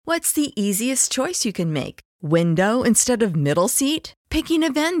What's the easiest choice you can make? Window instead of middle seat? Picking a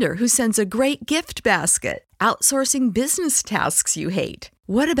vendor who sends a great gift basket? Outsourcing business tasks you hate?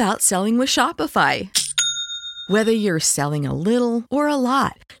 What about selling with Shopify? Whether you're selling a little or a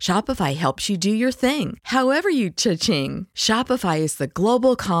lot, Shopify helps you do your thing, however you cha-ching. Shopify is the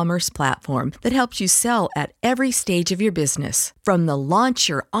global commerce platform that helps you sell at every stage of your business. From the launch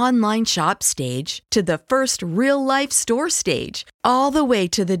your online shop stage to the first real-life store stage, all the way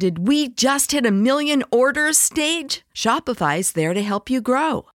to the did we just hit a million orders stage. Shopify's there to help you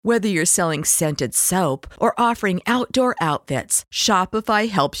grow. Whether you're selling scented soap or offering outdoor outfits, Shopify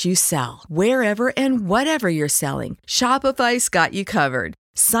helps you sell. Wherever and whatever you're selling, Shopify's got you covered.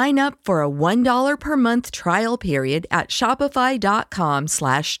 Sign up for a $1 per month trial period at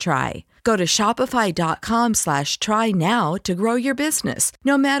shopify.com/try. Go to shopify.com/try now to grow your business,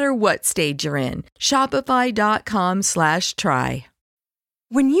 no matter what stage you're in. Shopify.com/try.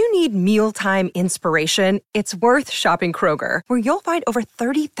 When you need mealtime inspiration, it's worth shopping Kroger, where you'll find over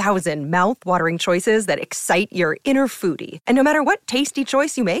 30,000 mouth-watering choices that excite your inner foodie. And no matter what tasty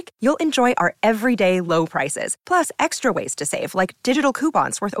choice you make, you'll enjoy our everyday low prices, plus extra ways to save, like digital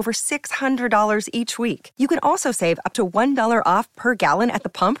coupons worth over $600 each week. You can also save up to $1 off per gallon at the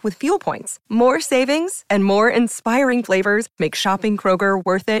pump with fuel points. More savings and more inspiring flavors make shopping Kroger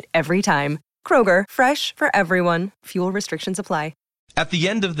worth it every time. Kroger, fresh for everyone. Fuel restrictions apply. At the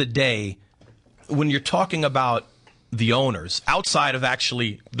end of the day, when you're talking about the owners, outside of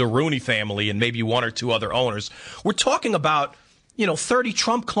actually the Rooney family and maybe one or two other owners, we're talking about, 30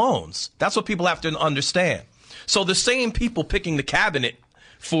 Trump clones. That's what people have to understand. So the same people picking the cabinet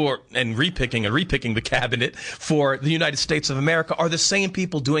and repicking the cabinet for the United States of America are the same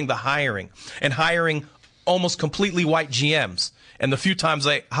people doing the hiring and hiring almost completely white GMs. And the few times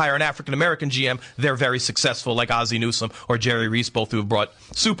they hire an African-American GM, they're very successful, like Ozzie Newsome or Jerry Reese, both who have brought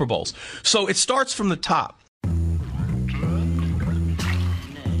Super Bowls. So it starts from the top.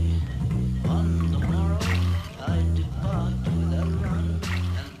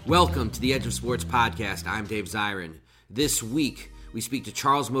 Welcome to the Edge of Sports podcast. I'm Dave Zirin. This week, we speak to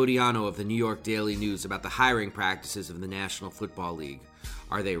Charles Modiano of the New York Daily News about the hiring practices of the National Football League.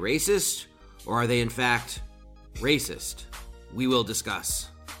 Are they racist, or are they in fact racist? We will discuss.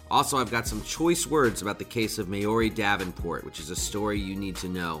 Also, I've got some choice words about the case of Maori Davenport, which is a story you need to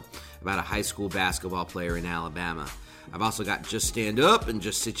know about a high school basketball player in Alabama. I've also got Just Stand Up and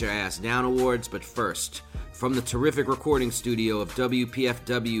Just Sit Your Ass Down awards, but first, from the terrific recording studio of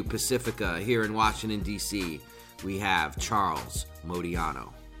WPFW Pacifica here in Washington, D.C., we have Charles Modiano.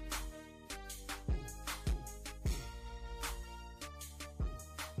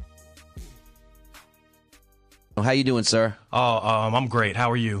 How you doing, sir? I'm great. How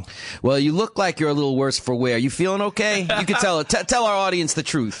are you? Well, you look like you're a little worse for wear. You feeling okay? You can tell our audience the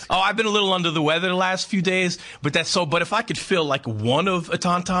truth. Oh, I've been a little under the weather the last few days, but but if I could fill like one of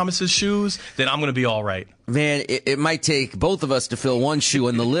Etan Thomas's shoes, then I'm going to be all right. Man, it might take both of us to fill one shoe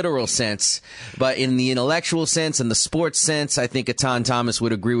in the literal sense, but in the intellectual sense and the sports sense, I think Etan Thomas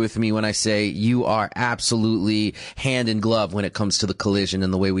would agree with me when I say you are absolutely hand in glove when it comes to the collision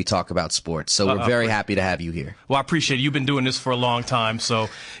and the way we talk about sports. So we're very happy to have you here. Well, I appreciate it. You've been doing this for a long time, so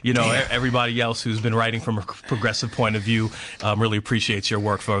everybody else who's been writing from a progressive point of view really appreciates your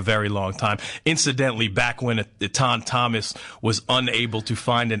work for a very long time. Incidentally, back when Etan Thomas was unable to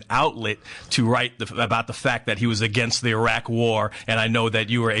find an outlet to write about the fact that he was against the Iraq War, and I know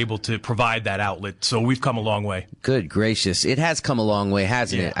that you were able to provide that outlet. So we've come a long way. Good gracious. It has come a long way,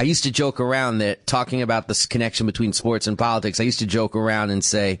 hasn't it? I used to joke around that talking about this connection between sports and politics, I used to joke around and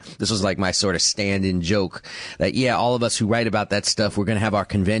say, this was like my sort of stand-in joke, that all of us who write about that stuff, we're going to have our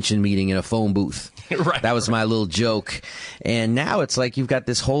convention meeting in a phone booth. Right. That was my little joke. And now it's like you've got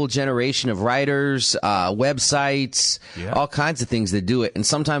this whole generation of writers, websites, all kinds of things that do it. And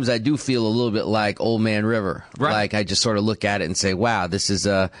sometimes I do feel a little bit like Old Man River. Right. Like I just sort of look at it and say, wow, this is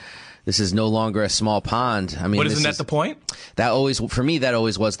no longer a small pond. I mean, but isn't that the point? For me, that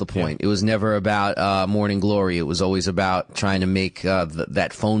always was the point. Yeah. It was never about Morning Glory. It was always about trying to make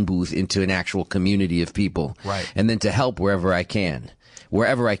that phone booth into an actual community of people. Right. And then to help wherever I can.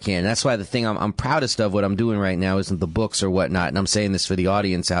 That's why the thing I'm proudest of what I'm doing right now isn't the books or whatnot. And I'm saying this for the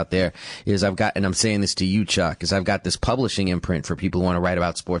audience out there and I'm saying this to you, Chuck, is I've got this publishing imprint for people who want to write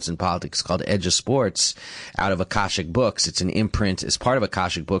about sports and politics called Edge of Sports out of Akashic Books. It's an imprint as part of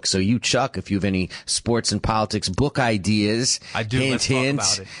Akashic Books. So you, Chuck, if you have any sports and politics book ideas, I do. Hint, Let's talk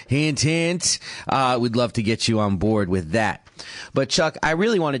about it. Hint, we'd love to get you on board with that. But Chuck, I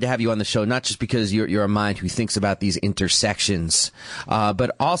really wanted to have you on the show, not just because you're a mind who thinks about these intersections,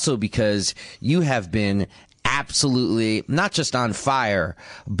 but also because you have been absolutely not just on fire,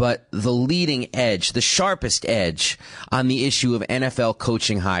 but the leading edge, the sharpest edge on the issue of NFL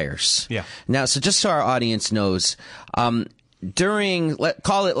coaching hires. Yeah. Now, so just so our audience knows, during,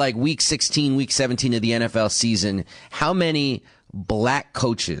 call it like week 16, week 17 of the NFL season, how many black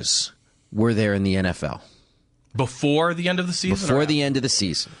coaches were there in the NFL? Before the end of the season? Before the end of the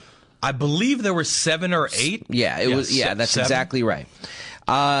season. I believe there were 7 or 8. Yeah, it was. Yeah, that's 7. exactly right.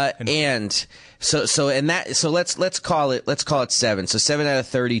 And so let's call it 7. So 7 out of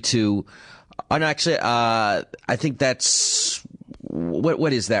 32. And actually, I think that's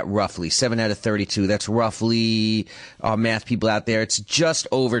what is that roughly? 7 out of 32. That's roughly, math people out there, it's just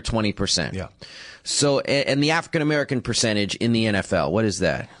over 20%. Yeah. So, and the African American percentage in the NFL, what is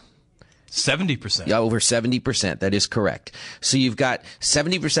that? 70%. Yeah, over 70%. That is correct. So you've got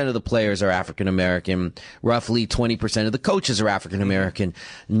 70% of the players are African American. Roughly 20% of the coaches are African American.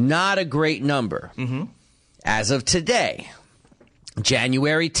 Not a great number. Mm-hmm. As of today,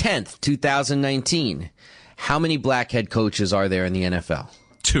 January 10th, 2019, how many black head coaches are there in the NFL?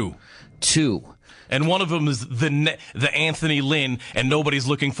 2. And one of them is the Anthony Lynn, and nobody's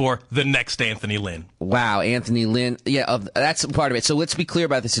looking for the next Anthony Lynn. Wow, Anthony Lynn. Yeah, that's part of it. So let's be clear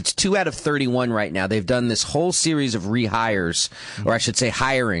about this. It's 2 out of 31 right now. They've done this whole series of rehires, or I should say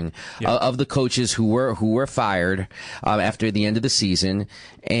hiring, of the coaches who were fired after the end of the season.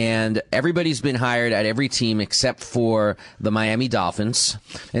 And everybody's been hired at every team except for the Miami Dolphins.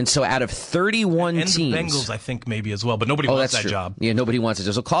 And so out of 31 and teams. And the Bengals, I think, maybe as well, but nobody wants that job. Yeah, nobody wants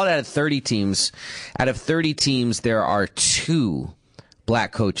it. So call it out of 30 teams. Out of 30 teams, there are 2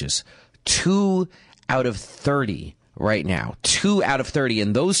 black coaches. 2 out of 30 right now. 2 out of 30.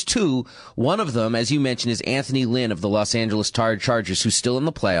 And those 2, one of them, as you mentioned, is Anthony Lynn of the Los Angeles Chargers, who's still in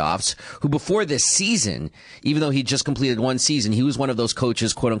the playoffs, who before this season, even though he just completed 1 season, he was one of those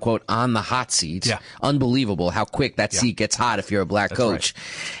coaches, quote unquote, on the hot seat. Yeah. Unbelievable how quick that seat gets hot if you're a black coach.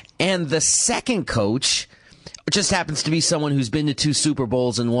 Right. And the second coach just happens to be someone who's been to 2 Super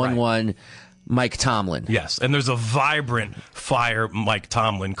Bowls and won one. Mike Tomlin. Yes, and there's a vibrant Fire Mike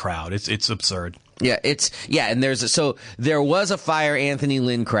Tomlin crowd. It's absurd. Yeah, and there was a Fire Anthony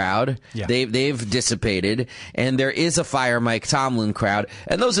Lynn crowd. Yeah. They've dissipated, and there is a Fire Mike Tomlin crowd,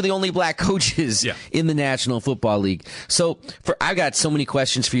 and those are the only black coaches in the National Football League. So I've got so many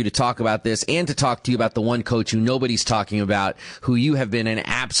questions for you to talk about this, and to talk to you about the one coach who nobody's talking about, who you have been an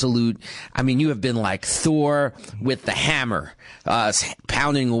absolute, you have been like Thor with the hammer,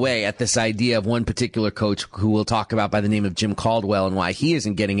 pounding away at this idea of one particular coach who we'll talk about by the name of Jim Caldwell, and why he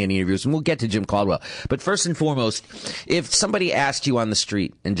isn't getting any interviews, and we'll get to Jim Caldwell. But first and foremost, if somebody asked you on the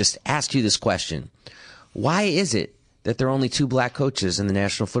street and just asked you this question, why is it that there are only 2 black coaches in the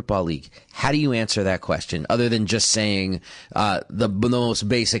National Football League? How do you answer that question, other than just saying the most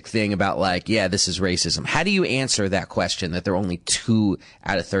basic thing about this is racism? How do you answer that question, that there are only 2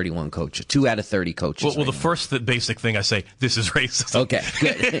 out of 31 coaches, 2 out of 30 coaches? Well, the first basic thing I say, this is racism. Okay,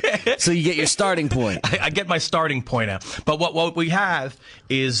 good. So you get your starting point. I get my starting point out. But what we have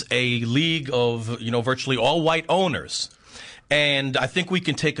is a league of virtually all white owners. And I think we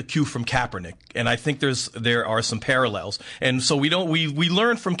can take a cue from Kaepernick, and I think there are some parallels. And so we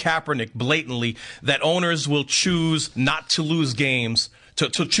learn from Kaepernick blatantly that owners will choose not to lose games, to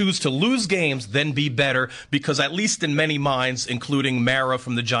choose to lose games, then be better, because at least in many minds, including Mara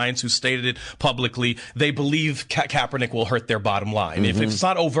from the Giants, who stated it publicly, they believe Kaepernick will hurt their bottom line. If it's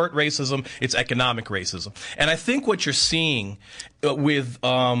not overt racism, it's economic racism. And I think what you're seeing with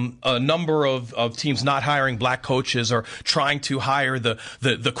a number of teams not hiring black coaches, or trying to hire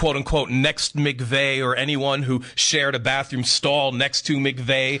the quote unquote next McVay, or anyone who shared a bathroom stall next to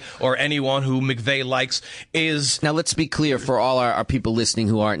McVay, or anyone who McVay likes, is... Now let's be clear for all our people listening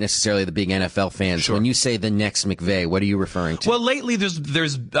who aren't necessarily the big NFL fans. Sure. When you say the next McVay, what are you referring to? Well, lately there's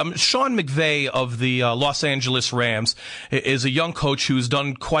Sean McVay of the Los Angeles Rams is a young coach who's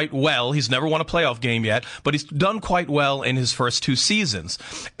done quite well. He's never won a playoff game yet, but he's done quite well in his first 2 seasons.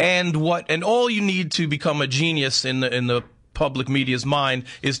 And all you need to become a genius in the public media's mind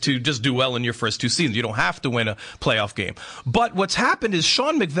is to just do well in your first 2 seasons. You don't have to win a playoff game. But what's happened is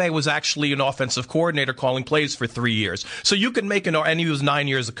Sean McVay was actually an offensive coordinator calling plays for 3 years. So you can make and he was 9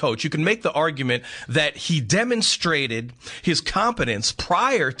 years a coach. You can make the argument that he demonstrated his competence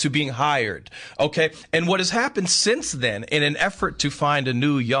prior to being hired. Okay. And what has happened since then, in an effort to find a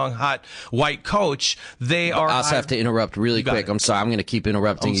new, young, hot white coach, they are... I also have to interrupt really quick. I'm sorry. I'm going to keep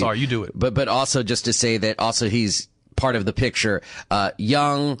interrupting you. I'm sorry. You do it. But also just to say that also he's part of the picture,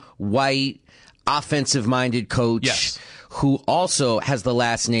 young, white, offensive-minded coach who also has the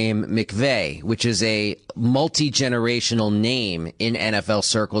last name McVay, which is a multi-generational name in NFL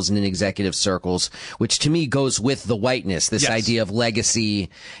circles and in executive circles, which to me goes with the whiteness, this idea of legacy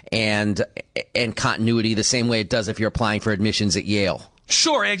and continuity, the same way it does if you're applying for admissions at Yale.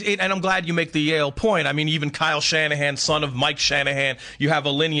 Sure, and I'm glad you make the Yale point. I mean, even Kyle Shanahan, son of Mike Shanahan, you have a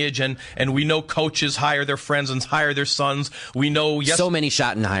lineage, and we know coaches hire their friends and hire their sons. We know so many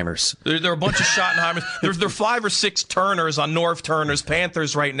Schottenheimers. There are a bunch of Schottenheimers. There are 5 or 6 Turners on Norv Turner's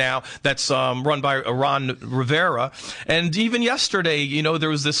Panthers right now. That's run by Ron Rivera. And even yesterday, there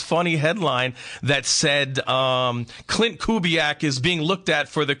was this funny headline that said Clint Kubiak is being looked at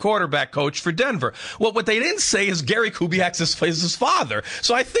for the quarterback coach for Denver. Well, what they didn't say is Gary Kubiak's his father.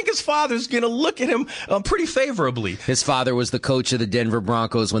 So I think his father's going to look at him pretty favorably. His father was the coach of the Denver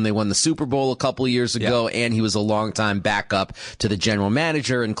Broncos when they won the Super Bowl a couple of years ago, and he was a longtime backup to the general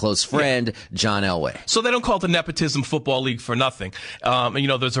manager and close friend, John Elway. So they don't call it the Nepotism Football League for nothing.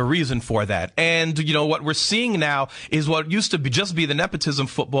 There's a reason for that. And, what we're seeing now is what used to just be the Nepotism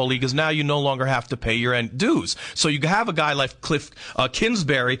Football League is now you no longer have to pay your dues. So you have a guy like Cliff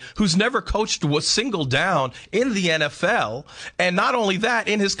Kingsbury, who's never coached a single down in the NFL, and not only that,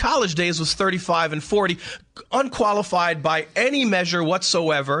 in his college days was 35 and 40, unqualified by any measure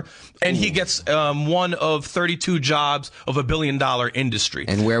whatsoever, and he gets one of 32 jobs of $1 billion industry.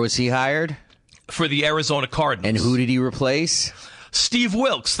 And where was he hired? For the Arizona Cardinals. And who did he replace? Steve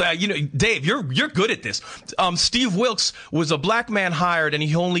Wilks. Dave, you're good at this. Steve Wilks was a black man hired, and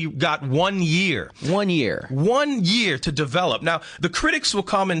he only got 1 year. 1 year. 1 year to develop. Now, the critics will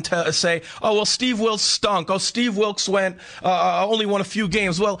come and say, oh, well, Steve Wilks stunk. Oh, Steve Wilks only won a few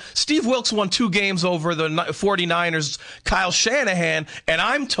games. Well, Steve Wilks won 2 games over the 49ers' Kyle Shanahan, and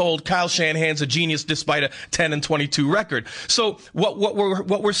I'm told Kyle Shanahan's a genius despite a 10-22 record. So what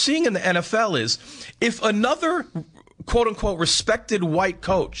we're seeing in the NFL is if another quote-unquote respected white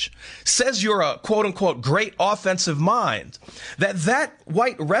coach says you're a quote-unquote great offensive mind, that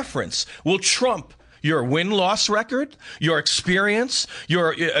white reference will trump your win-loss record, your experience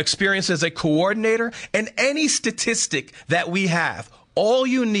as a coordinator, and any statistic that we have. All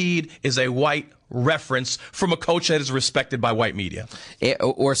you need is a white reference from a coach that is respected by white media.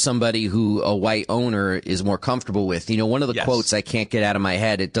 Or somebody who a white owner is more comfortable with. One of the quotes I can't get out of my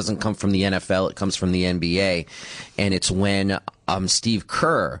head, it doesn't come from the NFL, it comes from the NBA, and it's when Steve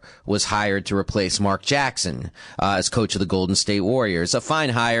Kerr was hired to replace Mark Jackson as coach of the Golden State Warriors. A fine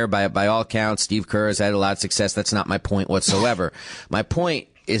hire by all counts. Steve Kerr has had a lot of success. That's not my point whatsoever. My point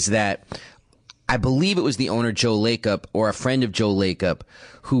is that I believe it was the owner, Joe Lacob, or a friend of Joe Lacob,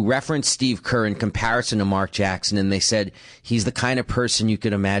 who referenced Steve Kerr in comparison to Mark Jackson, and they said he's the kind of person you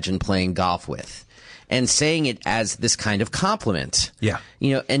could imagine playing golf with. And saying it as this kind of compliment. Yeah.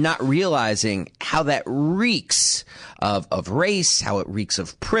 And not realizing how that reeks of race, how it reeks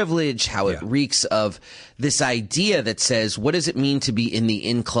of privilege, how it reeks of this idea that says, what does it mean to be in the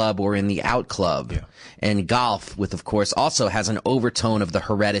in club or in the out club? Yeah. And golf, with, of course, also has an overtone of the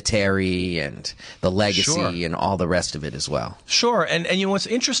hereditary and the legacy and all the rest of it as well. Sure. And what's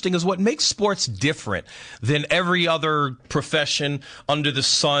interesting is what makes sports different than every other profession under the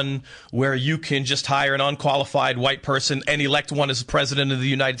sun where you can just hire an unqualified white person and elect one as president of the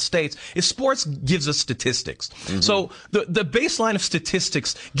United States is sports gives us statistics. Mm-hmm. So the baseline of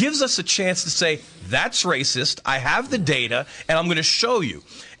statistics gives us a chance to say, that's racist, I have the data, and I'm going to show you.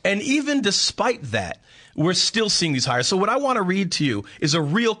 And even despite that, we're still seeing these hires. So what I want to read to you is a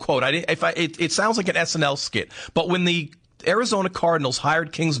real quote. It sounds like an SNL skit, but when the Arizona Cardinals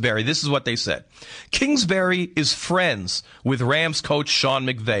hired Kingsbury, this is what they said. Kingsbury is friends with Rams coach Sean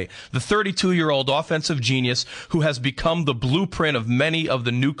McVay, the 32-year-old offensive genius who has become the blueprint of many of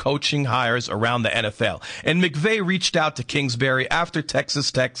the new coaching hires around the NFL. And McVay reached out to Kingsbury after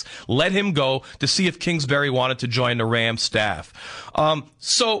Texas Tech let him go to see if Kingsbury wanted to join the Rams staff.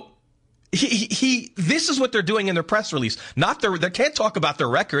 This is what they're doing in their press release. They can't talk about their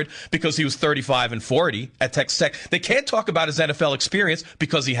record because he was 35 and 40 at Texas Tech. They can't talk about his NFL experience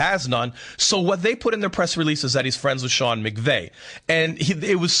because he has none. So what they put in their press release is that he's friends with Sean McVay. And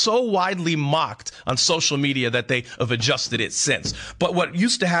it was so widely mocked on social media that they have adjusted it since. But what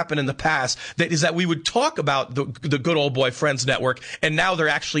used to happen in the past is that we would talk about the Good Old Boy Friends Network, and now they're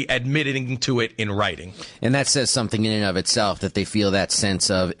actually admitting to it in writing. And that says something in and of itself, that they feel that sense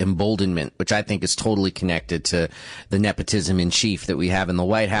of emboldenment, which I think is totally connected to the nepotism in chief that we have in the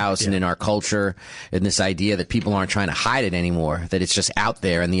White House and in our culture, and this idea that people aren't trying to hide it anymore, that it's just out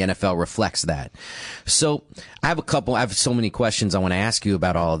there, and the NFL reflects that. So I have so many questions I want to ask you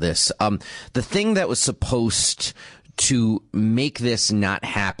about all of this. The thing that was supposed to make this not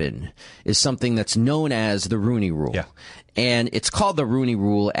happen is something that's known as the Rooney Rule. Yeah. And it's called the Rooney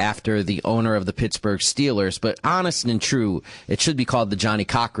Rule after the owner of the Pittsburgh Steelers. But honest and true, it should be called the Johnny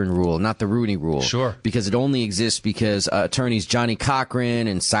Cochran Rule, not the Rooney Rule. Sure. Because it only exists because attorneys Johnny Cochran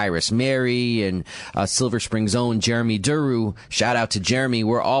and Cyrus Mary and Silver Spring's own Jeremy Duru, shout out to Jeremy,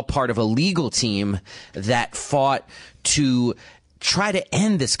 were all part of a legal team that fought to try to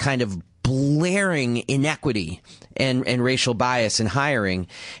end this kind of blaring inequity and racial bias in hiring.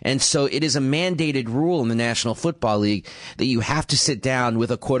 And so it is a mandated rule in the National Football League that you have to sit down with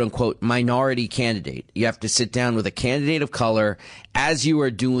a quote-unquote minority candidate. You have to sit down with a candidate of color as you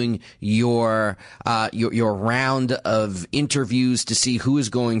are doing your round of interviews to see who is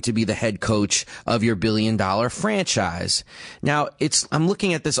going to be the head coach of your billion-dollar franchise. Now, I'm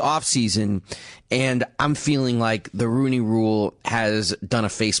looking at this offseason, and I'm feeling like the Rooney Rule has done a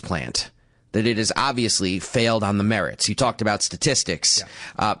faceplant, that it has obviously failed on the merits. You talked about statistics.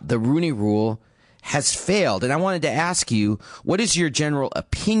 Yeah. The Rooney Rule has failed. And I wanted to ask you, what is your general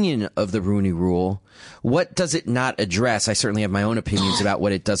opinion of the Rooney Rule? What does it not address? I certainly have my own opinions about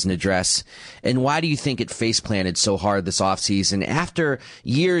what it doesn't address. And why do you think it faceplanted so hard this offseason after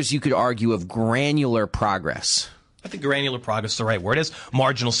years, you could argue, of granular progress? I think granular progress is the right word. It is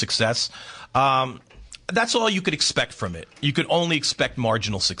marginal success. That's all you could expect from it. You could only expect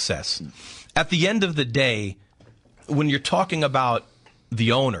marginal success. At the end of the day, when you're talking about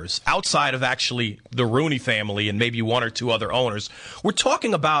the owners, outside of actually the Rooney family and maybe one or two other owners, we're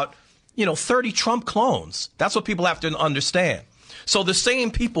talking about, 30 Trump clones. That's what people have to understand. So the same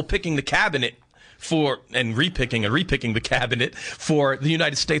people picking the cabinet and repicking the cabinet for the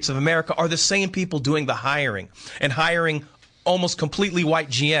United States of America are the same people doing the hiring and hiring almost completely white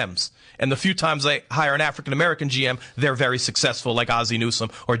GMs. And the few times they hire an African-American GM, they're very successful, like Ozzie Newsome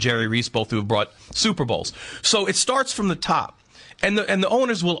or Jerry Reese, both who have brought Super Bowls. So it starts from the top. And the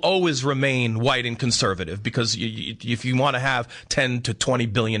owners will always remain white and conservative because if you want to have $10 to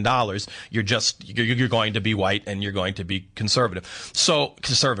 $20 billion, you're going to be white and you're going to be conservative. So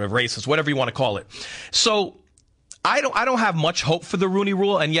conservative, racist, whatever you want to call it. So I don't have much hope for the Rooney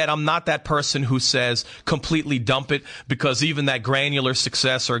Rule, and yet I'm not that person who says completely dump it, because even that granular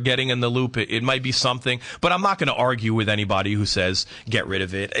success or getting in the loop, it might be something. But I'm not going to argue with anybody who says get rid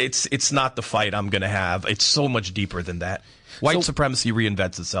of it. It's not the fight I'm going to have. It's so much deeper than that. White supremacy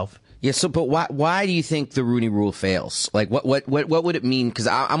reinvents itself. Yeah, so but why do you think the Rooney Rule fails? Like what would it mean? Because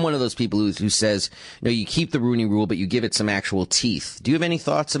I'm one of those people who says, you keep the Rooney Rule, but you give it some actual teeth. Do you have any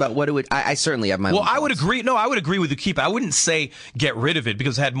thoughts about what it would? I certainly have my own thoughts. I would agree. No, I would agree with you. Keep it. I wouldn't say get rid of it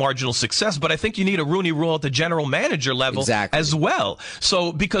because it had marginal success, but I think you need a Rooney Rule at the general manager level as well.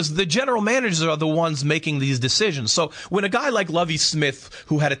 So because the general managers are the ones making these decisions. So when a guy like Lovie Smith,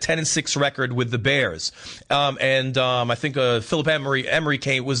 who had a 10-6 record with the Bears, I think Philip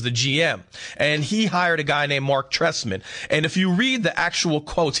Emery was the GM. And he hired a guy named Mark Trestman. And if you read the actual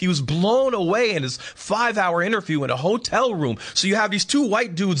quotes, he was blown away in his 5-hour interview in a hotel room. So you have these two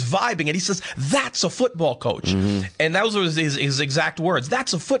white dudes vibing, and he says, that's a football coach. Mm-hmm. And those were his exact words.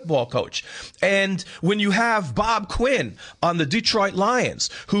 That's a football coach. And when you have Bob Quinn on the Detroit Lions,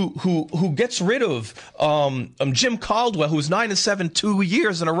 who gets rid of Jim Caldwell, who's 9-7 2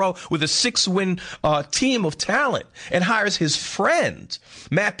 years in a row with a 6-win team of talent, and hires his friend,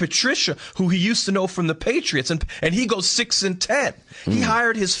 Matt Patricia, who he used to know from the Patriots, and he goes 6-10. He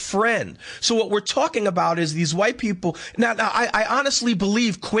hired his friend. So what we're talking about is these white people. Now I honestly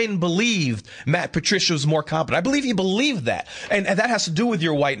believe Quinn believed Matt Patricia was more competent. I believe he believed that. And that has to do with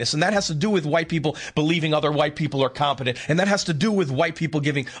your whiteness, and that has to do with white people believing other white people are competent, and that has to do with white people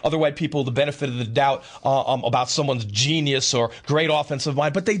giving other white people the benefit of the doubt about someone's genius or great offensive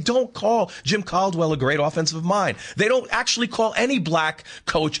mind. But they don't call Jim Caldwell a great offensive mind. They don't actually call any black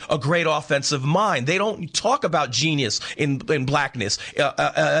coach a great offensive mind. They don't talk about genius in blackness.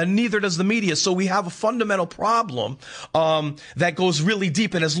 Neither does the media. So we have a fundamental problem that goes really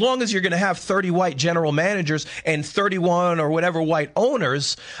deep. And as long as you're going to have 30 white general managers and 31 or whatever white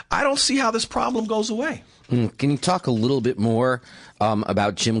owners, I don't see how this problem goes away. Can you talk a little bit more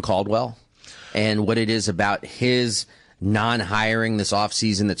about Jim Caldwell and what it is about his non-hiring this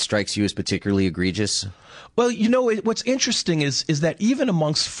offseason that strikes you as particularly egregious? Well, what's interesting is that even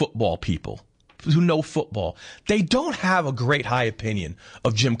amongst football people who know football, they don't have a great high opinion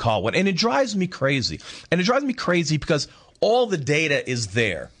of Jim Caldwell. And it drives me crazy. And it drives me crazy because all the data is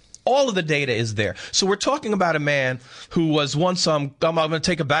there. All of the data is there. So we're talking about a man who was once, I'm going to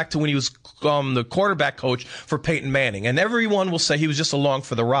take it back to when he was the quarterback coach for Peyton Manning. And everyone will say he was just along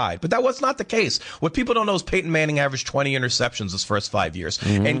for the ride. But that was not the case. What people don't know is Peyton Manning averaged 20 interceptions his first 5 years.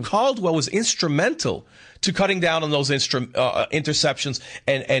 Mm-hmm. And Caldwell was instrumental to cutting down on those interceptions.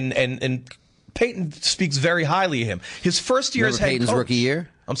 And Peyton speaks very highly of him. His first year as head Peyton's coach. Rookie year?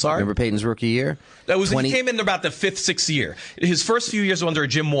 I'm sorry? Remember Peyton's rookie year? He came in about the 5th, 6th year. His first few years were under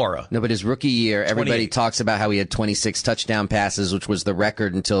Jim Mora. No, but his rookie year, everybody talks about how he had 26 touchdown passes, which was the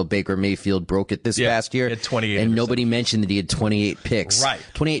record until Baker Mayfield broke it this past year. He had 28 and nobody mentioned that he had 28 picks. Right.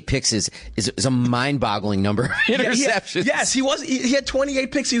 28 picks is a mind-boggling number of interceptions. Yes, he had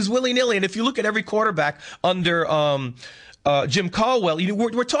 28 picks. He was willy-nilly. And if you look at every quarterback under Jim Caldwell,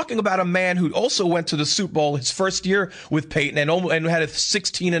 we're talking about a man who also went to the Super Bowl his first year with Peyton and had a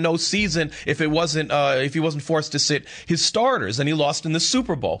 16-0 season if he wasn't forced to sit his starters, and he lost in the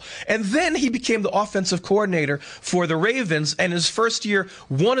Super Bowl. And then he became the offensive coordinator for the Ravens, and his first year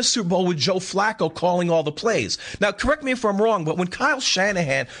won a Super Bowl with Joe Flacco calling all the plays. Now, correct me if I'm wrong, but when Kyle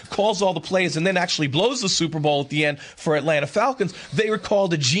Shanahan calls all the plays and then actually blows the Super Bowl at the end for Atlanta Falcons, they were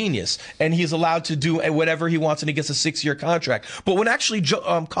called a genius, and he's allowed to do whatever he wants, and he gets a 6-year contract. But when actually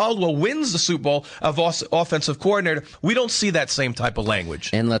Caldwell wins the Super Bowl of offensive coordinator, we don't see that same type of language.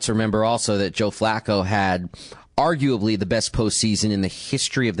 And let's remember also that Joe Flacco had arguably the best postseason in the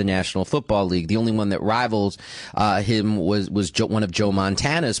history of the National Football League. The only one that rivals him was one of Joe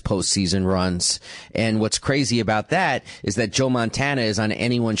Montana's postseason runs. And what's crazy about that is that Joe Montana is on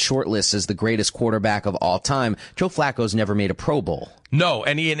anyone's short list as the greatest quarterback of all time. Joe Flacco's never made a Pro Bowl. No,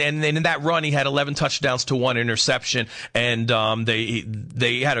 and in that run he had 11 touchdowns to 1 interception, and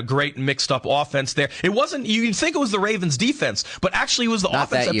they had a great mixed up offense there. It wasn't, you'd think it was the Ravens defense, but actually it was the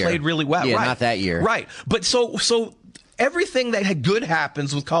offense that played really well. Yeah, right. Not that year. Right. But so everything that had good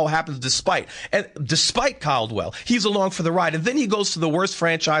happens with Caldwell happens despite Caldwell. He's along for the ride. And then he goes to the worst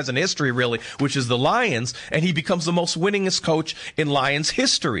franchise in history, really, which is the Lions, and he becomes the most winningest coach in Lions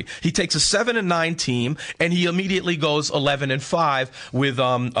history. He takes a 7-9 team, and he immediately goes 11-5 with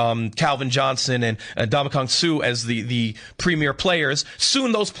Calvin Johnson and Ndamukong Suh as the premier players.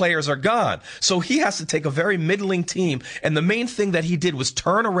 Soon those players are gone. So he has to take a very middling team, and the main thing that he did was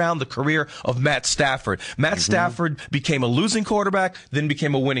turn around the career of Matt Stafford. Matt Stafford became a losing quarterback, then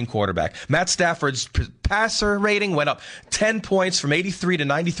became a winning quarterback. Matt Stafford's passer rating went up 10 points from 83 to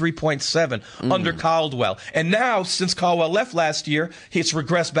 93.7 under Caldwell. And now, since Caldwell left last year, it's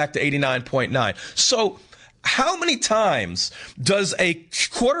regressed back to 89.9. So how many times does a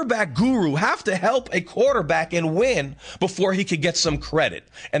quarterback guru have to help a quarterback and win before he could get some credit?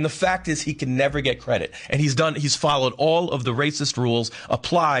 And the fact is he can never get credit. And he's followed all of the racist rules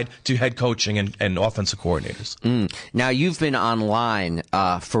applied to head coaching and offensive coordinators. Now, you've been online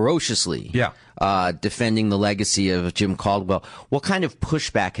ferociously. Yeah. Defending the legacy of Jim Caldwell. What kind of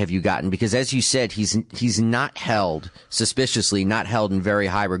pushback have you gotten? Because as you said, he's not held, suspiciously, not held in very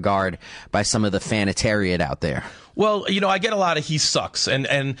high regard by some of the fanatariat out there. Well, I get a lot of he sucks, and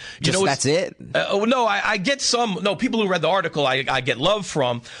that's it. No, I get some. No, people who read the article, I get love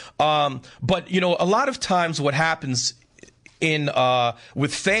from. But a lot of times what happens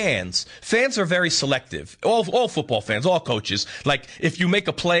with fans are very selective. All football fans, all coaches. Like, if you make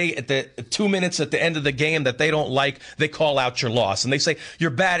a play at the 2 minutes at the end of the game that they don't like, they call out your loss. And they say,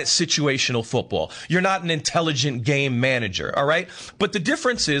 you're bad at situational football. You're not an intelligent game manager, all right? But the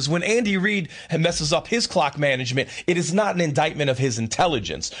difference is when Andy Reid messes up his clock management, it is not an indictment of his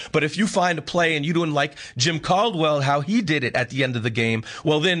intelligence. But if you find a play and you don't like Jim Caldwell, how he did it at the end of the game,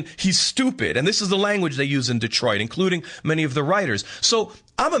 well, then he's stupid. And this is the language they use in Detroit, including many of the writers. So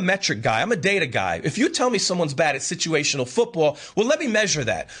I'm a metric guy. I'm a data guy. If you tell me someone's bad at situational football, well, let me measure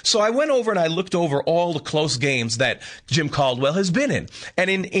that. So I went over and I looked over all the close games that Jim Caldwell has been in. And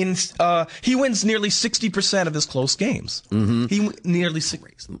he wins nearly 60% of his close games. Mm-hmm. He nearly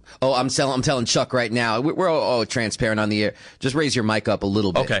 60%. Oh, I'm telling Chuck right now. We're all transparent on the air. Just raise your mic up a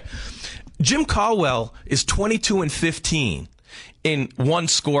little bit. Okay. Jim Caldwell is 22-15. In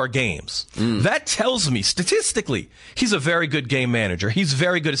one-score games. That tells me, statistically, he's a very good game manager. He's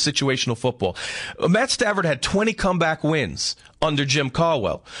very good at situational football. Matt Stafford had 20 comeback wins under Jim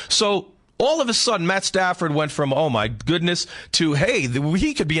Caldwell. So all of a sudden, Matt Stafford went from, oh my goodness, to, hey,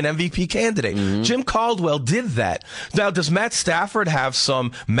 he could be an MVP candidate. Mm-hmm. Jim Caldwell did that. Now, does Matt Stafford have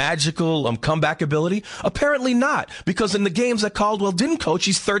some magical comeback ability? Apparently not, because in the games that Caldwell didn't coach,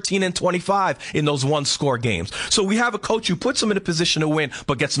 he's 13-25 in those one-score games. So we have a coach who puts him in a position to win,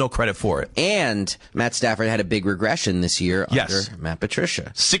 but gets no credit for it. And Matt Stafford had a big regression this year under Matt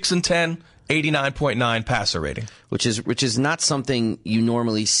Patricia. 6-10. 89.9 passer rating. Which is not something you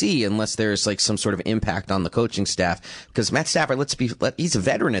normally see unless there's like some sort of impact on the coaching staff. Because Matt Stafford, he's a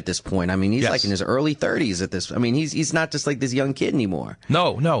veteran at this point. I mean, he's like in his early 30s at this. I mean, he's not just like this young kid anymore.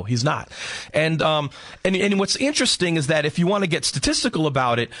 No, he's not. And what's interesting is that if you want to get statistical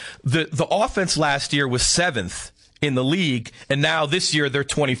about it, the offense last year was 7th in the league, and now this year they're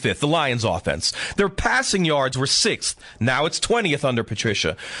 25th, the Lions offense. Their passing yards were 6th. Now it's 20th under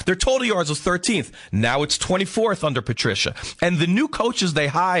Patricia. Their total yards was 13th. Now it's 24th under Patricia. And the new coaches they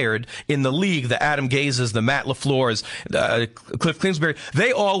hired in the league, the Adam Gazes, the Matt LaFleurs, Cliff Kingsbury,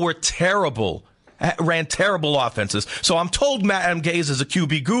 they all were terrible. Ran terrible offenses. So I'm told Matt Adam Gase is a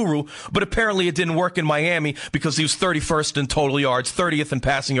QB guru, but apparently it didn't work in Miami because he was 31st in total yards, 30th in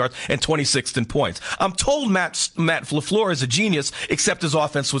passing yards, and 26th in points. I'm told Matt LaFleur is a genius, except his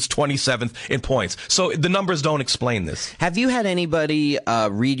offense was 27th in points. So the numbers don't explain this. Have you had anybody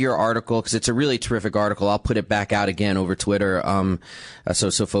read your article? Because it's a really terrific article. I'll put it back out again over Twitter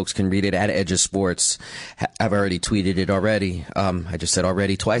so folks can read it at Edge of Sports. I've already tweeted it already. I just said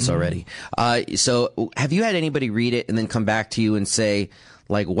already twice already. So have you had anybody read it and then come back to you and say,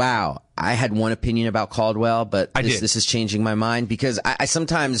 like, wow, I had one opinion about Caldwell, but this is changing my mind? Because I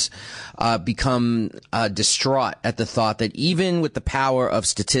sometimes become distraught at the thought that even with the power of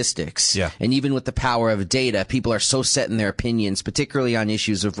statistics and even with the power of data, people are so set in their opinions, particularly on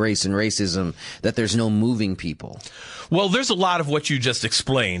issues of race and racism, that there's no moving people. Well, there's a lot of what you just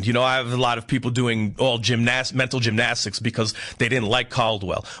explained. You know, I have a lot of people doing all mental gymnastics because they didn't like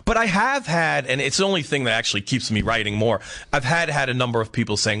Caldwell. But I have had, and it's the only thing that actually keeps me writing more, I've had a number of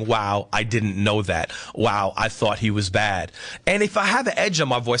people saying, wow, I didn't know that. Wow, I thought he was bad. And if I have an edge on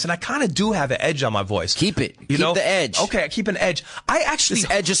my voice, and I kind of do have an edge on my voice. Keep it. Keep the edge. Okay, I keep an edge. This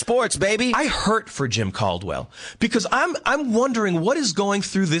Edge of Sports, baby. I hurt for Jim Caldwell because I'm wondering what is going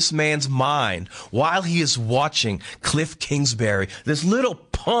through this man's mind while he is watching Cliff Kingsbury, this little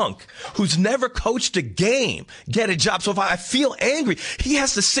punk who's never coached a game, get a job. So if I feel angry, he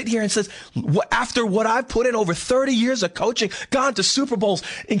has to sit here and says, after what I've put in over 30 years of coaching, gone to Super Bowls,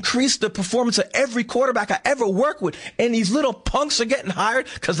 increased the performance of every quarterback I ever worked with, and these little punks are getting hired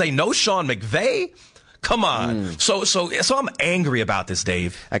because they know Sean McVay? Come on. So I'm angry about this,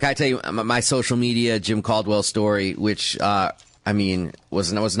 Dave. Like I tell you, my social media Jim Caldwell story, which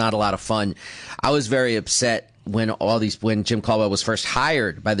was not a lot of fun. I was very upset when Jim Caldwell was first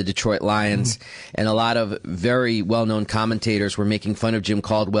hired by the Detroit Lions, and a lot of very well-known commentators were making fun of Jim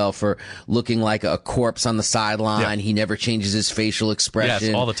Caldwell for looking like a corpse on the sideline. He never changes his facial expression.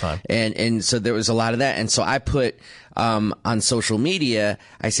 Yes, all the time. And so there was a lot of that. And so I put on social media,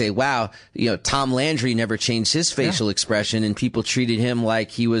 I say, wow, Tom Landry never changed his facial expression, and people treated him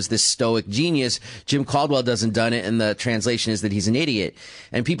like he was this stoic genius. Jim Caldwell doesn't done it, and the translation is that he's an idiot.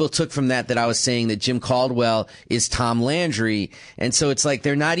 And people took from that I was saying that Jim Caldwell is Tom Landry. And so it's like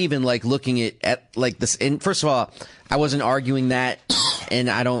they're not even like looking at like this. And first of all, I wasn't arguing that, and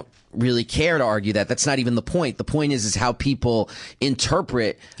I don't really care to argue that. That's not even the point. The point is how people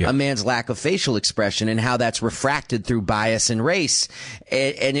interpret a man's lack of facial expression and how that's refracted through bias and race.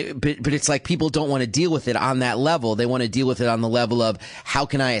 But it's like people don't want to deal with it on that level. They want to deal with it on the level of how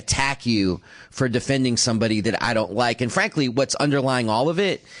can I attack you for defending somebody that I don't like. And frankly, what's underlying all of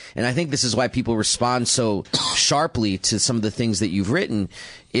it, and I think this is why people respond so sharply to some of the things that you've written,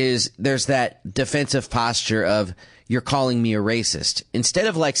 is there's that defensive posture of, you're calling me a racist. Instead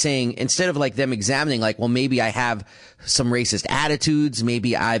of them examining, like, well, maybe I have some racist attitudes.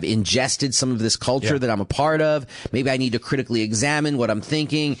 Maybe I've ingested some of this culture that I'm a part of. Maybe I need to critically examine what I'm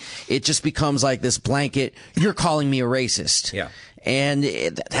thinking. It just becomes like this blanket, you're calling me a racist. Yeah. And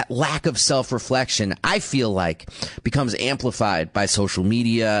that lack of self-reflection, I feel like, becomes amplified by social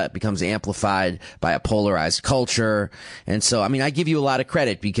media, becomes amplified by a polarized culture. And so, I mean, I give you a lot of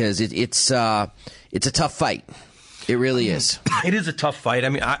credit because it's a tough fight. It really is. It is a tough fight. I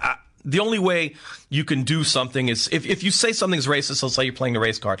mean, the only way you can do something is if you say something's racist, let's say you're playing the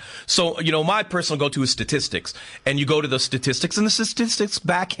race card. So, my personal go-to is statistics. And you go to the statistics, and the statistics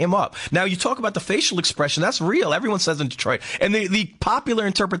back him up. Now, you talk about the facial expression. That's real. Everyone says in Detroit. And the popular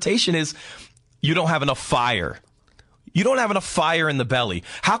interpretation is you don't have enough fire. You don't have enough fire in the belly.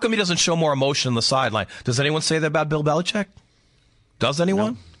 How come he doesn't show more emotion on the sideline? Does anyone say that about Bill Belichick? Does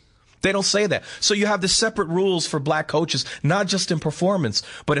anyone? No. They don't say that. So you have the separate rules for black coaches, not just in performance,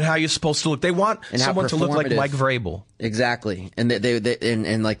 but in how you're supposed to look. They want someone to look like Mike Vrabel. Exactly. And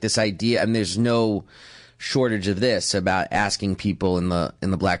and like this idea, and there's no shortage of this about asking people in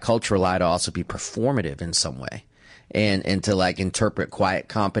the black culture lie to also be performative in some way. and to like interpret quiet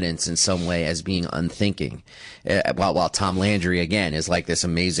competence in some way as being unthinking. While Tom Landry, again, is like this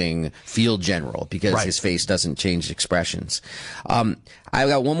amazing field general because his face doesn't change expressions. I've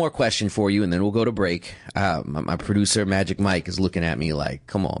got one more question for you, and then we'll go to break. My producer, Magic Mike, is looking at me like,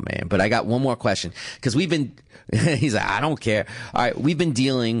 come on, man. But I got one more question because we've been, he's like, I don't care. All right, we've been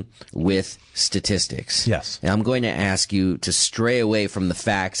dealing with statistics. Yes. And I'm going to ask you to stray away from the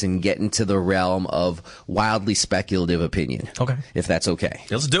facts and get into the realm of wildly speculative opinion. Okay. If that's okay.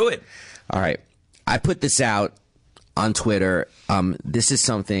 Let's do it. All right. I put this out on Twitter. This is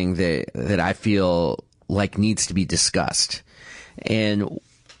something that I feel like needs to be discussed. And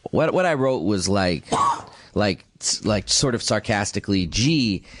what I wrote was like sort of sarcastically,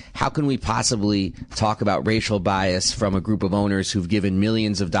 gee, how can we possibly talk about racial bias from a group of owners who've given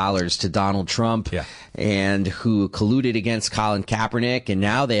millions of dollars to Donald Trump and who colluded against Colin Kaepernick, and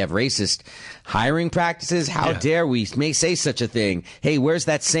now they have racist hiring practices? How dare we may say such a thing? Hey, where's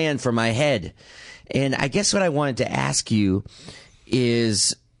that sand for my head? And I guess what I wanted to ask you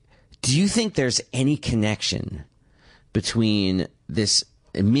is, do you think there's any connection between this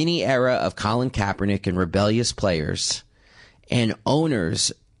mini era of Colin Kaepernick and rebellious players and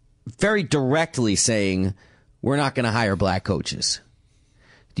owners very directly saying, we're not going to hire black coaches?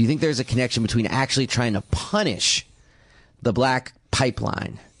 Do you think there's a connection between actually trying to punish the black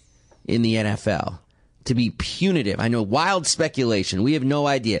pipeline in the NFL to be punitive? I know, wild speculation. We have no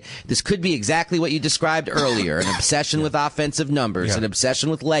idea. This could be exactly what you described earlier, an obsession with offensive numbers, an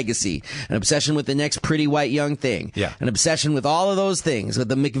obsession with legacy, an obsession with the next pretty white young thing, an obsession with all of those things, with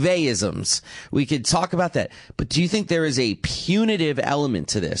the McVeighisms. We could talk about that. But do you think there is a punitive element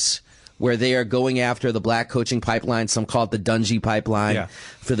to this where they are going after the black coaching pipeline, some call it the Dungy pipeline,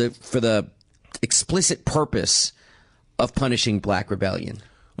 for the explicit purpose of punishing black rebellion?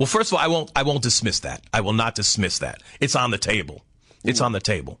 Well, first of all, I won't dismiss that. I will not dismiss that. It's on the table. It's on the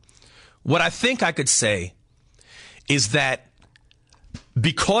table. What I think I could say is that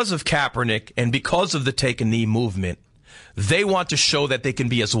because of Kaepernick and because of the Take a Knee movement, they want to show that they can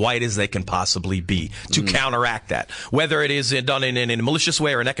be as white as they can possibly be to counteract that. Whether it is done in a malicious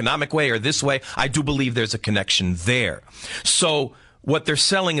way or an economic way or this way, I do believe there's a connection there. So what they're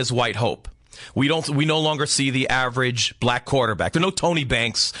selling is white hope. We no longer see the average black quarterback. There are no Tony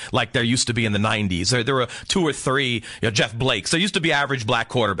Banks like there used to be in the 90s. There were 2 or 3 Jeff Blakes. There used to be average black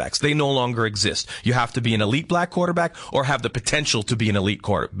quarterbacks. They no longer exist. You have to be an elite black quarterback or have the potential to be an elite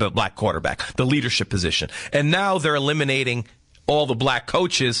black quarterback, the leadership position. And now they're eliminating all the black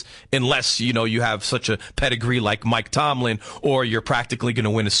coaches unless, you have such a pedigree like Mike Tomlin or you're practically going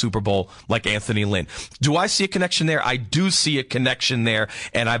to win a Super Bowl like Anthony Lynn. Do I see a connection there? I do see a connection there,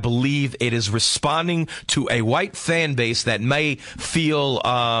 and I believe it is responding to a white fan base that may feel,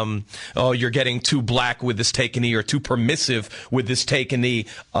 you're getting too black with this Take a Knee or too permissive with this Take a Knee.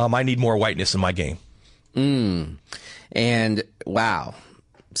 I need more whiteness in my game. And wow.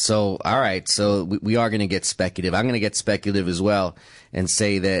 So, all right. So we are going to get speculative. I'm going to get speculative as well and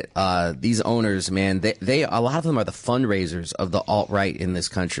say that these owners, man, they a lot of them are the fundraisers of the alt-right in this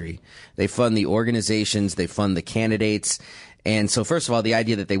country. They fund the organizations. They fund the candidates. And so, first of all, the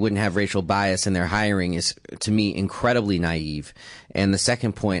idea that they wouldn't have racial bias in their hiring is, to me, incredibly naive. And the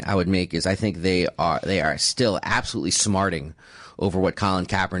second point I would make is I think they are still absolutely smarting over what Colin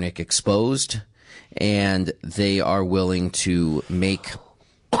Kaepernick exposed, and they are willing to make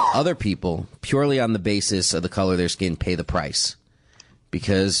other people, purely on the basis of the color of their skin, pay the price,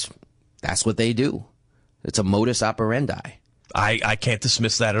 because that's what they do. It's a modus operandi. I can't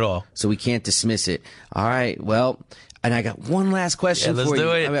dismiss that at all. So we can't dismiss it. All right. Well, and I got one last question for you. Let's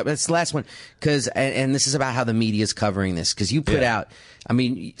do it. I mean, that's the last one, because and this is about how the media is covering this, because you put out, I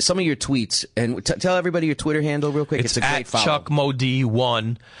mean, some of your tweets, and tell everybody your Twitter handle real quick. It's a great follow. Chuck Modi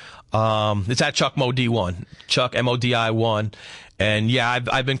 1. It's at Chuck Modi 1. Chuck Modi 1. And yeah,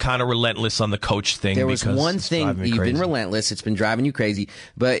 I've been kind of relentless on the coach thing. There was one thing, you've been relentless. It's been driving you crazy.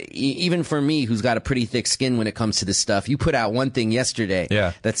 But even for me, who's got a pretty thick skin when it comes to this stuff, you put out one thing yesterday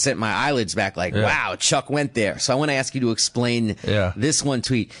that sent my eyelids back like, wow, Chuck went there. So I want to ask you to explain this one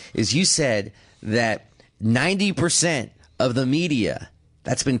tweet. Is you said that 90% of the media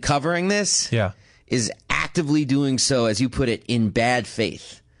that's been covering this is actively doing so, as you put it, in bad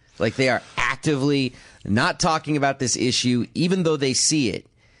faith. Like they are actively not talking about this issue, even though they see it.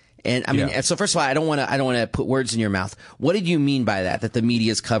 And I mean, so first of all, I don't want to put words in your mouth. What did you mean by that? That the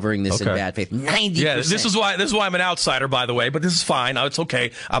media is covering this in bad faith? 90%. Yeah, this is why I'm an outsider, by the way. But this is fine. It's okay.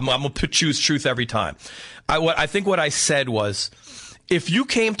 I'm gonna choose truth every time. I think what I said was, if you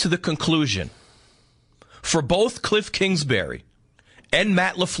came to the conclusion for both Cliff Kingsbury and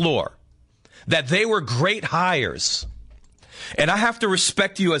Matt LaFleur that they were great hires. And I have to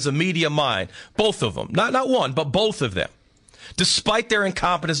respect you as a media mind, both of them, not one, but both of them, despite their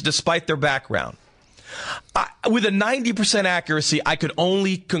incompetence, despite their background. With a 90% accuracy, I could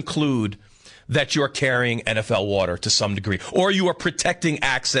only conclude that you're carrying NFL water to some degree, or you are protecting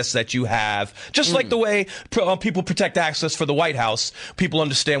access that you have. Just like the way people protect access for the White House, people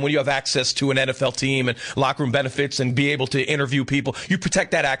understand when you have access to an NFL team and locker room benefits and be able to interview people, you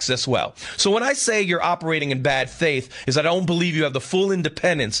protect that access well. So when I say you're operating in bad faith, is I don't believe you have the full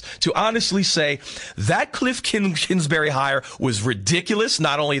independence to honestly say that Cliff Kingsbury hire was ridiculous.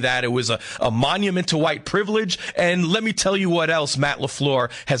 Not only that, it was a monument to white privilege. And let me tell you what else Matt LaFleur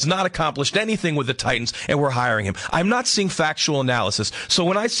has not accomplished anything with the Titans, and we're hiring him. I'm not seeing factual analysis. So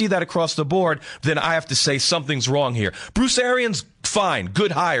when I see that across the board, then I have to say something's wrong here. Bruce Arians, fine,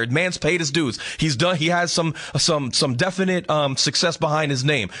 good hired. Man's paid his dues. He's done. He has some definite success behind his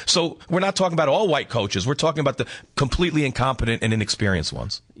name. So we're not talking about all white coaches. We're talking about the completely incompetent and inexperienced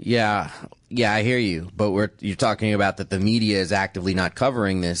ones. Yeah, I hear you. But you're talking about that the media is actively not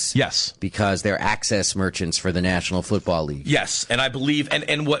covering this. Yes. Because they're access merchants for the National Football League. Yes, and I believe,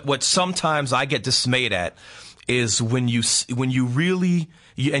 and what sometimes I get dismayed at is when you really,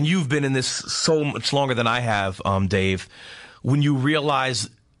 and you've been in this so much longer than I have, Dave, when you realize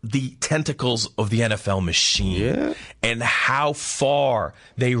the tentacles of the NFL machine and how far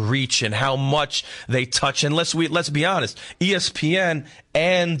they reach and how much they touch. And let's be honest, ESPN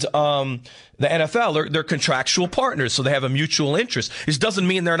and the NFL, they're contractual partners, so they have a mutual interest. This doesn't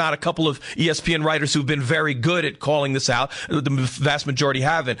mean there are not a couple of ESPN writers who've been very good at calling this out. The vast majority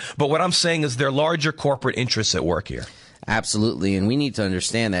haven't. But what I'm saying is there are larger corporate interests at work here. Absolutely, and we need to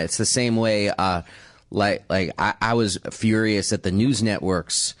understand that. It's the same way I was furious at the news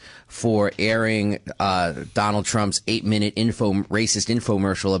networks for airing Donald Trump's 8-minute racist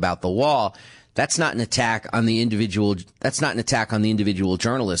infomercial about the wall. That's not an attack on the individual. That's not an attack on the individual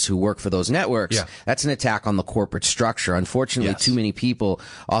journalists who work for those networks. Yeah. That's an attack on the corporate structure. Unfortunately, too many people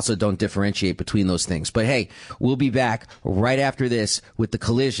also don't differentiate between those things. But hey, we'll be back right after this with The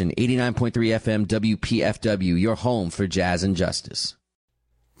Collision, 89.3 FM WPFW, your home for jazz and justice.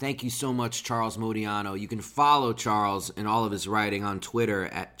 Thank you so much, Charles Modiano. You can follow Charles and all of his writing on Twitter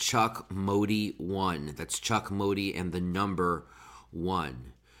at ChuckModi1. That's Chuck Modi and the number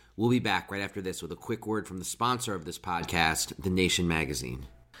 1. We'll be back right after this with a quick word from the sponsor of this podcast, The Nation magazine.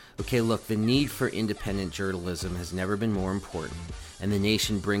 Okay, look, the need for independent journalism has never been more important, and The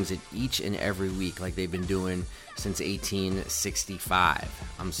Nation brings it each and every week like they've been doing since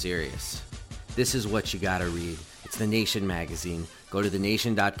 1865. I'm serious. This is what you gotta read. It's The Nation magazine. Go to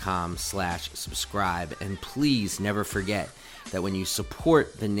thenation.com/subscribe, and please never forget that when you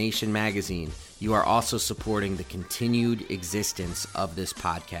support The Nation magazine, you are also supporting the continued existence of this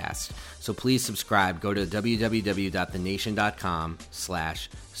podcast. So please subscribe. Go to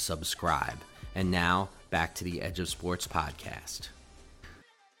www.thenation.com/subscribe. And now, back to the Edge of Sports podcast.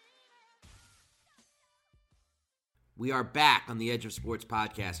 We are back on the Edge of Sports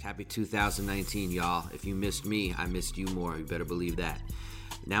podcast. Happy 2019, y'all. If you missed me, I missed you more. You better believe that.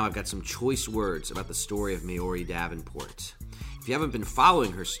 Now I've got some choice words about the story of Maori Davenport. If you haven't been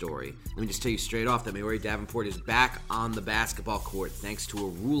following her story, let me just tell you straight off that Maori Davenport is back on the basketball court thanks to a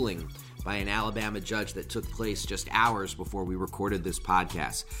ruling by an Alabama judge that took place just hours before we recorded this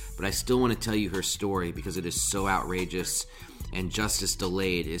podcast. But I still want to tell you her story because it is so outrageous, and justice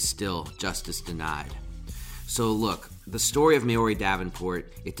delayed is still justice denied. So look, the story of Maori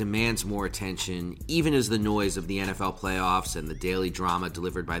Davenport, it demands more attention, even as the noise of the NFL playoffs and the daily drama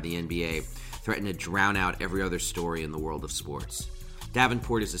delivered by the NBA threaten to drown out every other story in the world of sports.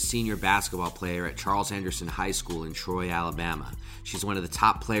 Davenport is a senior basketball player at Charles Anderson High School in Troy, Alabama. She's one of the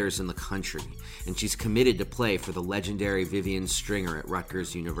top players in the country, and she's committed to play for the legendary Vivian Stringer at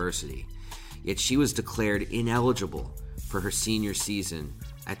Rutgers University. Yet she was declared ineligible for her senior season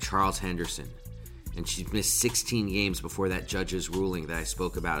at Charles Henderson, and she missed 16 games before that judge's ruling that I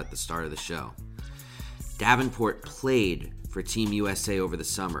spoke about at the start of the show. Davenport played for Team USA over the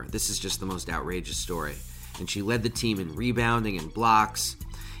summer. This is just the most outrageous story. And she led the team in rebounding and blocks,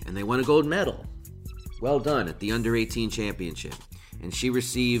 and they won a gold medal. Well done at the Under-18 Championship. And she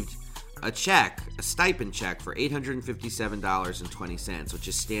received a stipend check for $857.20, which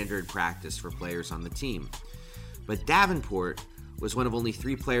is standard practice for players on the team. But Davenport was one of only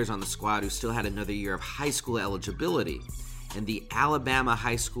 3 players on the squad who still had another year of high school eligibility. And the Alabama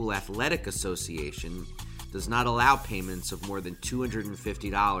High School Athletic Association does not allow payments of more than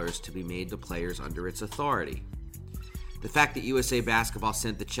 $250 to be made to players under its authority. The fact that USA Basketball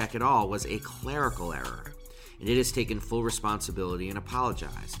sent the check at all was a clerical error, and it has taken full responsibility and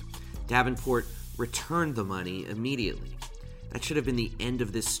apologized. Davenport returned the money immediately. That should have been the end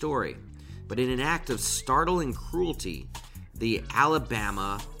of this story. But in an act of startling cruelty, the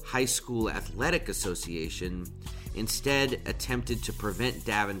Alabama High School Athletic Association instead attempted to prevent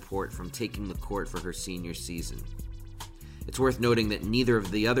Davenport from taking the court for her senior season. It's worth noting that neither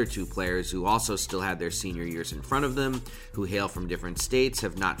of the other two players, who also still had their senior years in front of them, who hail from different states,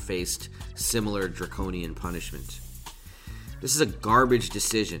 have not faced similar draconian punishment. This is a garbage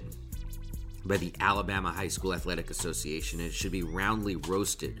decision by the Alabama High School Athletic Association, and it should be roundly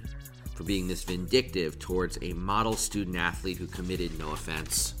roasted for being this vindictive towards a model student athlete who committed no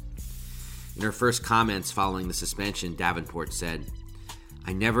offense. In her first comments following the suspension, Davenport said,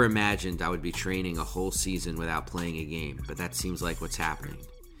 "I never imagined I would be training a whole season without playing a game, but that seems like what's happening.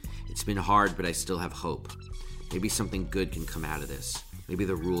 It's been hard, but I still have hope. Maybe something good can come out of this. Maybe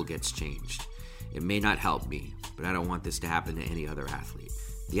the rule gets changed. It may not help me, but I don't want this to happen to any other athlete."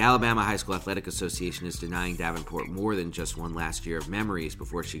 The Alabama High School Athletic Association is denying Davenport more than just one last year of memories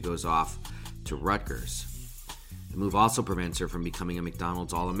before she goes off to Rutgers. The move also prevents her from becoming a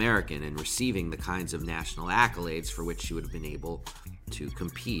McDonald's All-American and receiving the kinds of national accolades for which she would have been able to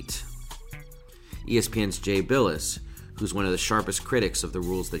compete. ESPN's Jay Bilas, who's one of the sharpest critics of the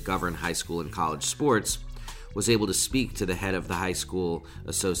rules that govern high school and college sports, was able to speak to the head of the High School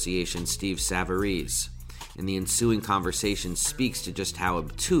Association, Steve Savarese, and the ensuing conversation speaks to just how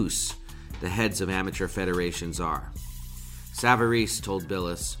obtuse the heads of amateur federations are. Savarese told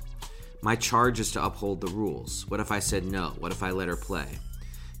Bilas, "My charge is to uphold the rules. What if I said no? What if I let her play?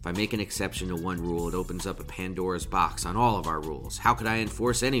 If I make an exception to one rule, it opens up a Pandora's box on all of our rules. How could I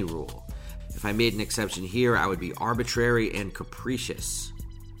enforce any rule? If I made an exception here, I would be arbitrary and capricious."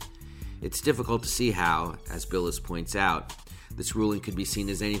 It's difficult to see how, as Bilas points out, this ruling could be seen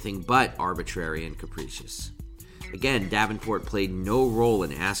as anything but arbitrary and capricious. Again, Davenport played no role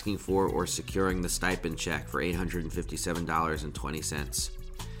in asking for or securing the stipend check for $857.20.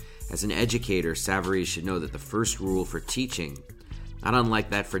 As an educator, Savarese should know that the first rule for teaching, not unlike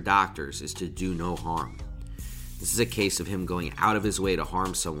that for doctors, is to do no harm. This is a case of him going out of his way to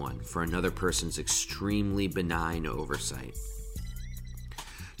harm someone for another person's extremely benign oversight.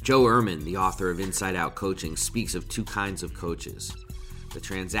 Joe Ehrman, the author of Inside Out Coaching, speaks of two kinds of coaches: the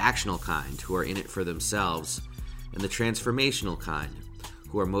transactional kind, who are in it for themselves, and the transformational kind,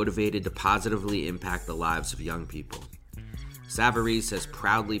 who are motivated to positively impact the lives of young people. Savarese has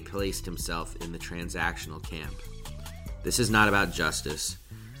proudly placed himself in the transactional camp. This is not about justice.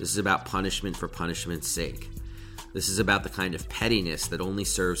 This is about punishment for punishment's sake. This is about the kind of pettiness that only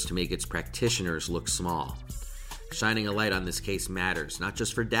serves to make its practitioners look small. Shining a light on this case matters, not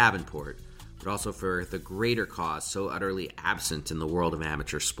just for Davenport, but also for the greater cause so utterly absent in the world of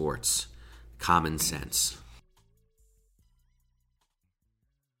amateur sports: common sense.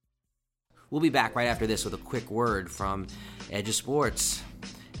 We'll be back right after this with a quick word from Edge of Sports.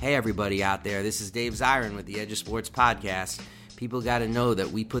 Hey everybody out there, this is Dave Zirin with the Edge of Sports podcast. People got to know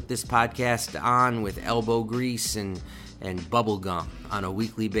that we put this podcast on with elbow grease and bubble gum on a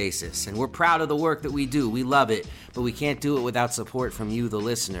weekly basis. And we're proud of the work that we do. We love it, but we can't do it without support from you, the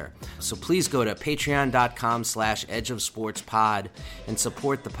listener. So please go to patreon.com/edgeofsportspod and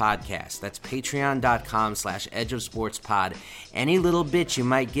support the podcast. That's patreon.com/edgeofsportspod. Any little bit you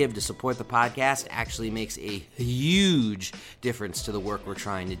might give to support the podcast actually makes a huge difference to the work we're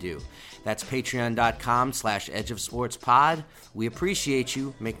trying to do. That's patreon.com/edgeofsportspod. We appreciate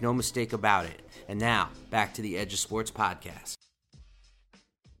you. Make no mistake about it. And now, back to the Edge of Sports podcast.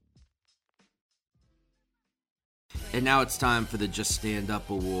 And now it's time for the Just Stand Up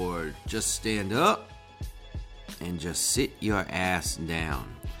Award. Just stand up and just sit your ass down.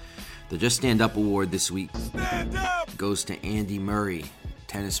 The Just Stand Up Award this week goes to Andy Murray,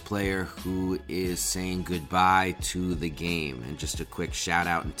 tennis player who is saying goodbye to the game. And just a quick shout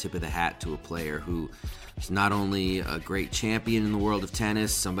out and tip of the hat to a player who is not only a great champion in the world of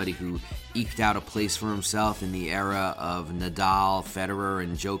tennis, somebody who eked out a place for himself in the era of Nadal, Federer,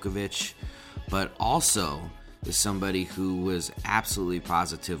 and Djokovic, but also is somebody who was absolutely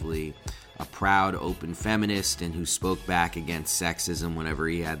positively a proud, open feminist and who spoke back against sexism whenever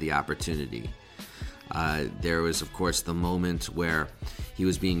he had the opportunity. There was, of course, the moment where he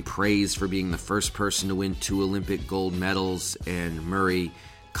was being praised for being the first person to win 2 Olympic gold medals, and Murray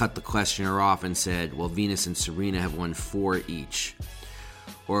cut the questioner off and said, well, Venus and Serena have won 4 each.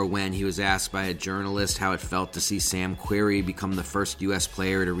 Or when he was asked by a journalist how it felt to see Sam Querrey become the first U.S.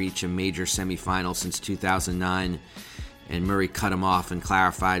 player to reach a major semifinal since 2009, and Murray cut him off and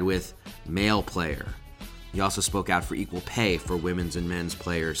clarified with, male player. He also spoke out for equal pay for women's and men's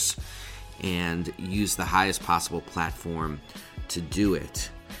players and used the highest possible platform to do it.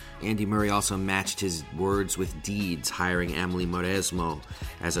 Andy Murray also matched his words with deeds, hiring Emily Mauresmo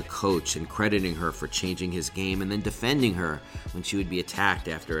as a coach and crediting her for changing his game and then defending her when she would be attacked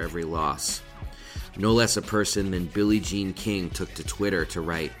after every loss. No less a person than Billie Jean King took to Twitter to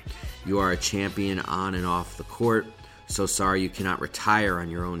write, "You are a champion on and off the court. So sorry you cannot retire on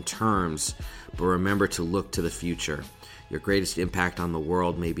your own terms, but remember to look to the future. Your greatest impact on the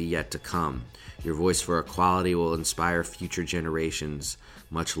world may be yet to come. Your voice for equality will inspire future generations.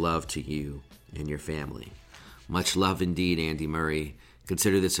 Much love to you and your family." Much love indeed, Andy Murray.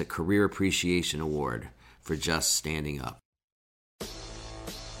 Consider this a Career Appreciation Award for just standing up.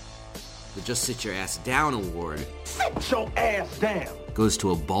 The Just Sit Your Ass Down Award Sit your ass down goes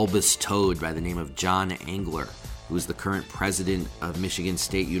to a bulbous toad by the name of John Engler, who is the current president of Michigan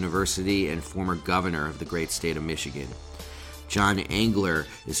State University and former governor of the great state of Michigan. John Engler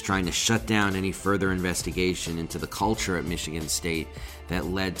is trying to shut down any further investigation into the culture at Michigan State that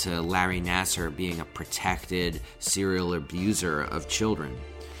led to Larry Nassar being a protected serial abuser of children.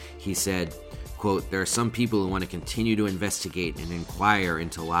 He said, quote, "There are some people who want to continue to investigate and inquire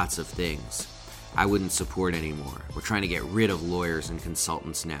into lots of things. I wouldn't support anymore. We're trying to get rid of lawyers and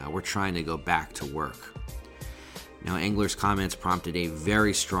consultants now. We're trying to go back to work." Now, Engler's comments prompted a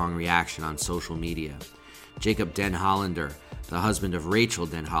very strong reaction on social media. Jacob Den Hollander, the husband of Rachel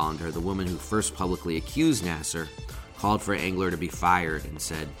Den Hollander, the woman who first publicly accused Nassar, called for Engler to be fired and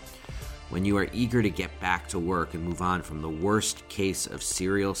said, "When you are eager to get back to work and move on from the worst case of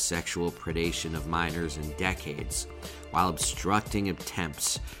serial sexual predation of minors in decades, while obstructing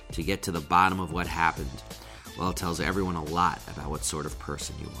attempts to get to the bottom of what happened, well, it tells everyone a lot about what sort of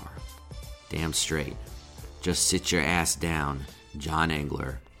person you are." Damn straight. Just sit your ass down, John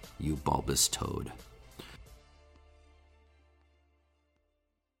Engler, you bulbous toad.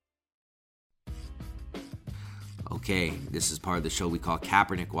 Okay, this is part of the show we call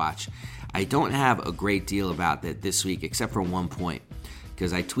Kaepernick Watch. I don't have a great deal about that this week, except for one point,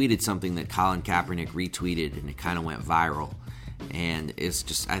 because I tweeted something that Colin Kaepernick retweeted, and it kind of went viral. And it's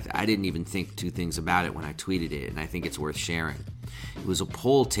just, I didn't even think two things about it when I tweeted it, and I think it's worth sharing. It was a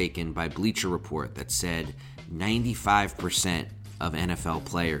poll taken by Bleacher Report that said 95% of NFL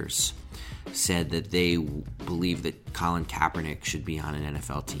players said that they believe that Colin Kaepernick should be on an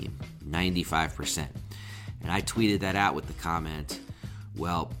NFL team. 95%. And I tweeted that out with the comment,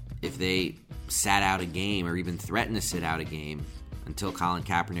 well, if they sat out a game or even threatened to sit out a game until Colin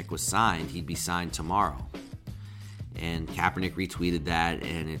Kaepernick was signed, he'd be signed tomorrow. And Kaepernick retweeted that,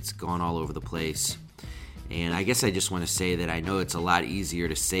 and it's gone all over the place. And I guess I just want to say that I know it's a lot easier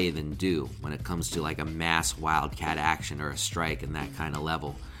to say than do when it comes to like a mass wildcat action or a strike and that kind of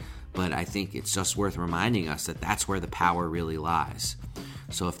level. But I think it's just worth reminding us that that's where the power really lies.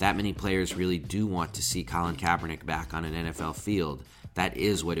 So if that many players really do want to see Colin Kaepernick back on an NFL field, that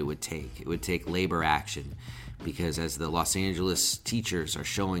is what it would take. It would take labor action, because as the Los Angeles teachers are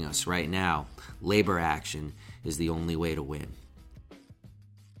showing us right now, labor action is the only way to win.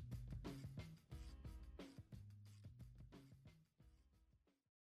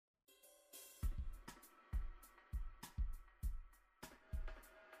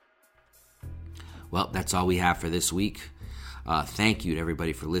 Well, that's all we have for this week. Thank you to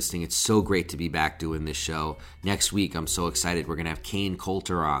everybody for listening. It's so great to be back doing this show. Next week, I'm so excited. We're going to have Kane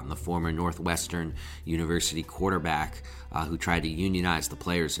Coulter on, the former Northwestern University quarterback who tried to unionize the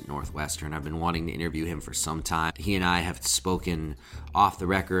players at Northwestern. I've been wanting to interview him for some time. He and I have spoken off the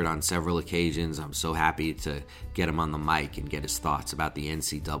record on several occasions. I'm so happy to get him on the mic and get his thoughts about the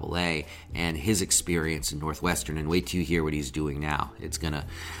NCAA and his experience in Northwestern. And wait till you hear what he's doing now. It's going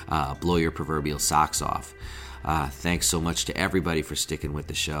to blow your proverbial socks off. Thanks so much to everybody for sticking with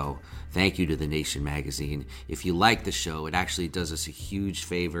the show. Thank you to The Nation magazine. If you like the show, it actually does us a huge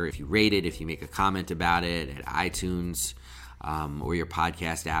favor if you rate it, if you make a comment about it at iTunes or your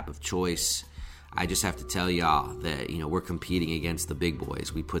podcast app of choice. I just have to tell y'all that, we're competing against the big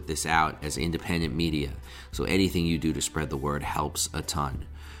boys. We put this out as independent media, so anything you do to spread the word helps a ton.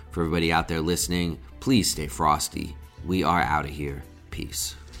 For everybody out there listening, please stay frosty. We are out of here.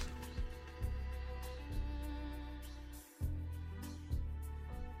 Peace.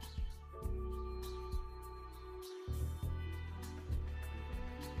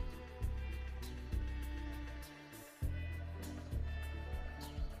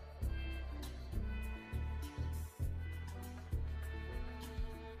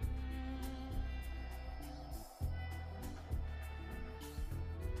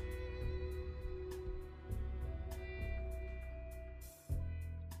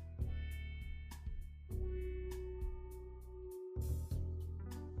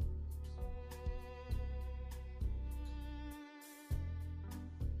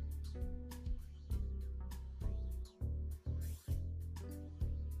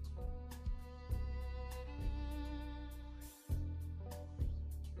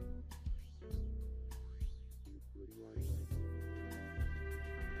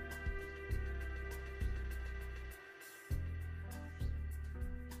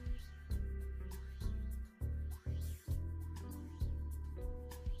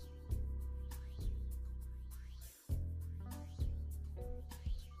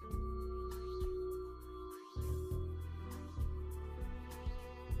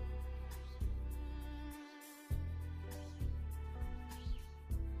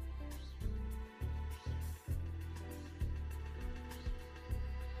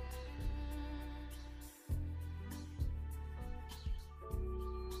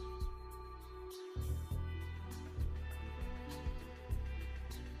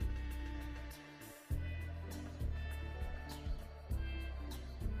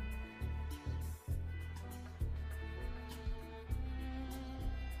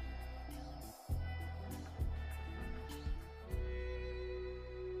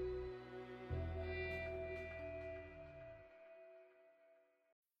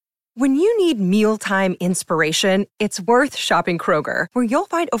 When you need mealtime inspiration, it's worth shopping Kroger, where you'll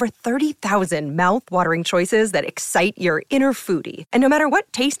find over 30,000 mouth-watering choices that excite your inner foodie. And no matter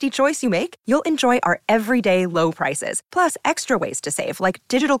what tasty choice you make, you'll enjoy our everyday low prices, plus extra ways to save, like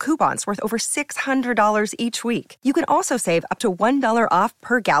digital coupons worth over $600 each week. You can also save up to $1 off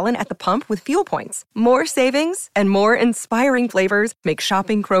per gallon at the pump with fuel points. More savings and more inspiring flavors make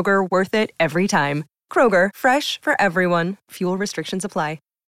shopping Kroger worth it every time. Kroger, fresh for everyone. Fuel restrictions apply.